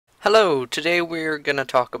Hello, today we're going to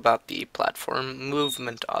talk about the platform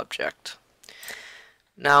movement object.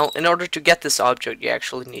 Now, in order to get this object, you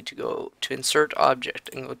actually need to go to Insert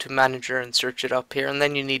Object and go to Manager and search it up here, and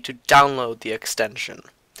then you need to download the extension.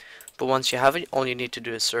 But once you have it, all you need to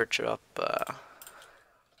do is search up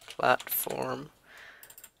platform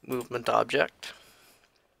movement object.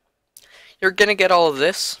 You're going to get all of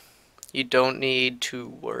this. You don't need to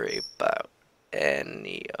worry about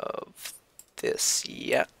any of this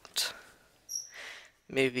yet.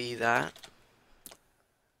 Maybe that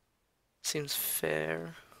seems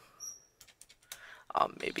fair.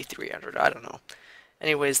 Maybe 300, I don't know.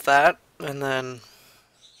 Anyways, that, and then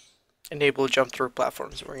enable jump through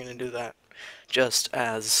platforms. We're going to do that just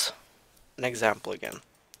as an example again.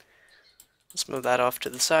 Let's move that off to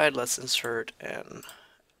the side. Let's insert an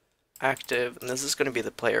active, and this is going to be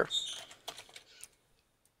the player.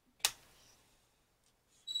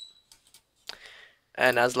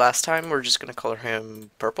 And as last time, we're just going to color him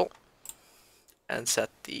purple and set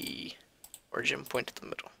the origin point to the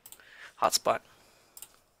middle hotspot.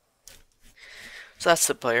 So that's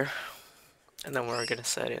the player, and then we're going to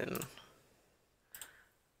set in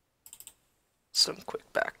some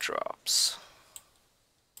quick backdrops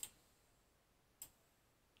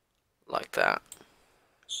like that.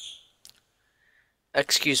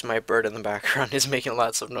 Excuse my bird in the background, he's making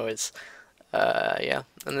lots of noise. Yeah,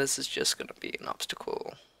 and this is just gonna be an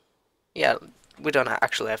obstacle. Yeah, we don't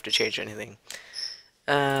actually have to change anything.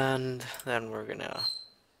 And then we're gonna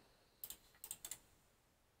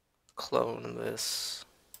clone this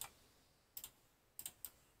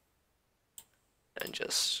and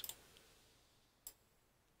just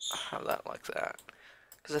have that like that,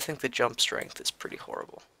 because I think the jump strength is pretty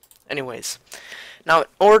horrible. Anyways, now in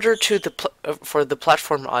order to for the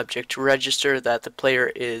platform object to register that the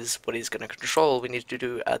player is what he's going to control, we need to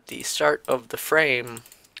do at the start of the frame,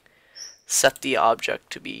 set the object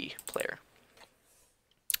to be player.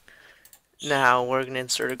 Now we're going to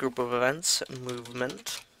insert a group of events,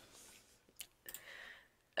 movement,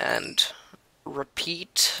 and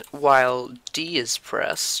repeat while D is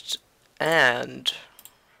pressed, and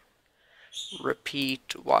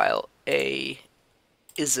repeat while A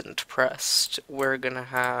isn't pressed. We're gonna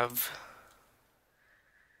have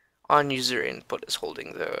on user input is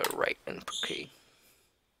holding the right input key.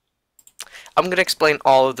 I'm gonna explain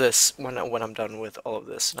all of this when I'm done with all of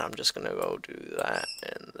this, and I'm just gonna go do that,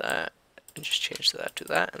 and just change that to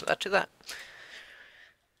that, and that to that.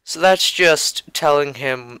 So that's just telling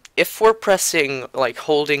him if we're pressing, like,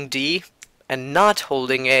 holding D and not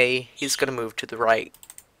holding A, he's gonna move to the right.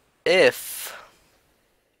 If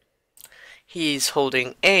he's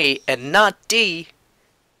holding A and not D,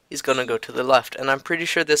 he's gonna go to the left. And I'm pretty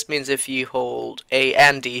sure this means if you hold A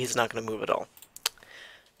and D, he's not gonna move at all.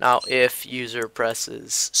 Now, if user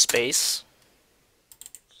presses space,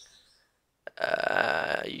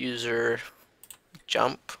 user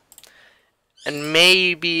jump, and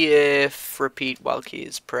maybe if repeat while key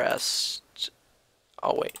is pressed,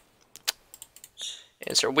 oh wait,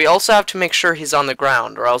 insert. We also have to make sure he's on the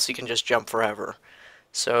ground, or else he can just jump forever.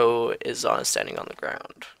 So is on standing on the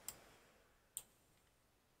ground.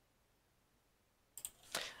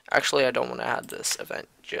 Actually, I don't want to add this event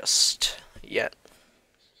just yet.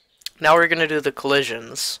 Now we're going to do the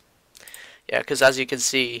collisions. Yeah, because as you can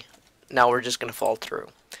see, now we're just going to fall through.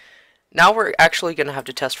 Now we're actually going to have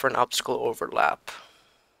to test for an obstacle overlap.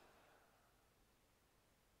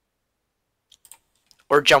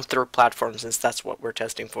 Or jump through platform, since that's what we're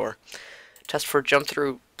testing for. Test for jump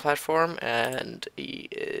through platform, and E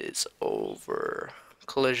is over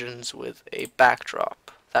collisions with a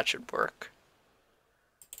backdrop. That should work.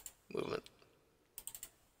 Movement.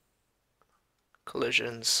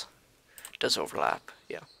 Collisions. Does overlap,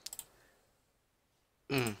 yeah.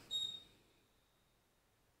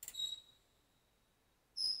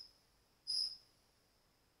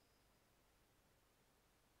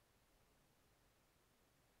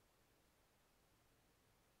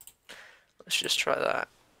 Let's just try that.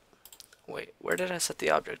 Wait, where did I set the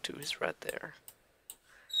object to? He's right there.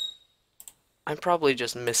 I'm probably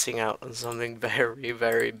just missing out on something very,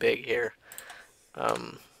 very big here.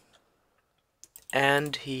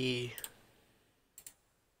 And he...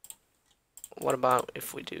 What about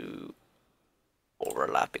if we do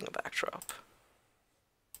overlapping a backdrop?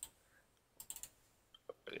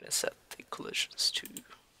 We're going to set the collisions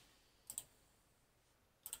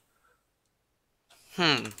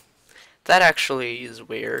to... That actually is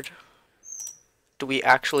weird. Do we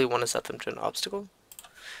actually want to set them to an obstacle?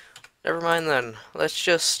 Never mind then. Let's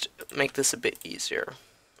just make this a bit easier.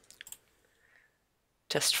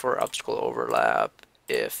 Test for obstacle overlap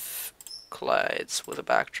if collides with a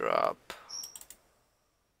backdrop.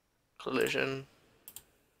 Collision.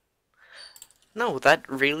 No, that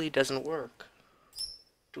really doesn't work.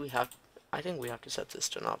 Do we have... I think we have to set this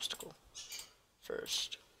to an obstacle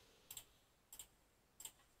first.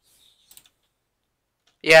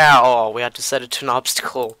 Yeah, oh, we had to set it to an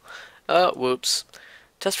obstacle. Whoops.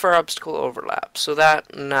 Test for obstacle overlap. So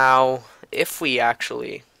that now, if we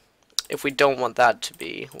don't want that to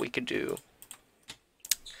be, we could do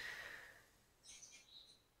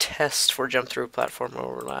test for jump through platform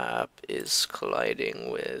overlap is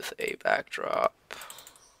colliding with a backdrop,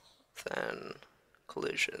 then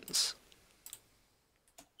collisions.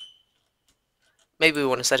 Maybe we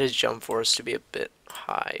want to set his jump force to be a bit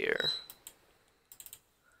higher.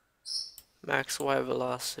 Max Y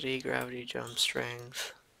velocity, gravity jump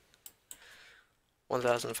strength.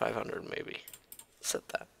 1,500 maybe. Set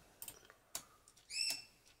that.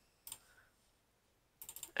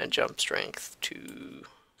 And jump strength to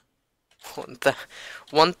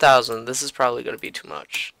 1,000. This is probably going to be too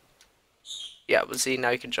much. Yeah, but see,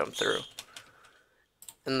 now you can jump through.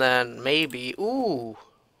 And then maybe, ooh.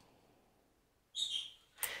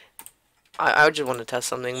 I just want to test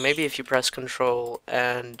something. Maybe if you press control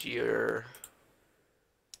and your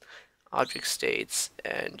object states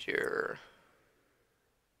and your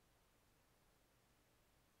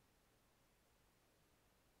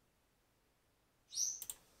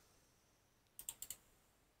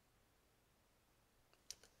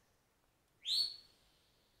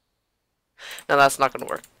now that's not going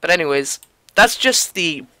to work. But anyways, that's just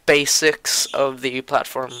the basics of the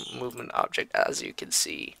platform movement object. As you can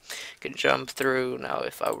see, you can jump through. Now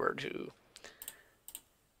if I were to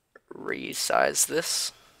resize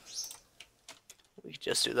this, we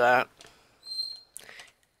just do that.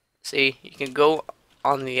 See, you can go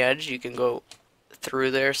on the edge, you can go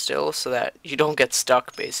through there still, so that you don't get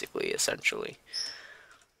stuck, basically, essentially.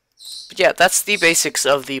 But yeah, that's the basics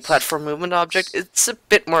of the platform movement object. It's a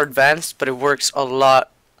bit more advanced, but it works a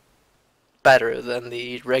lot better than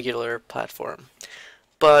the regular platform.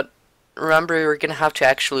 But remember, you're going to have to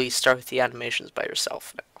actually start with the animations by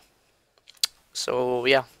yourself now. So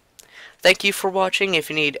yeah, thank you for watching. If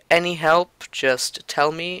you need any help, just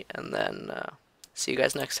tell me, and then see you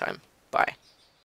guys next time. Bye.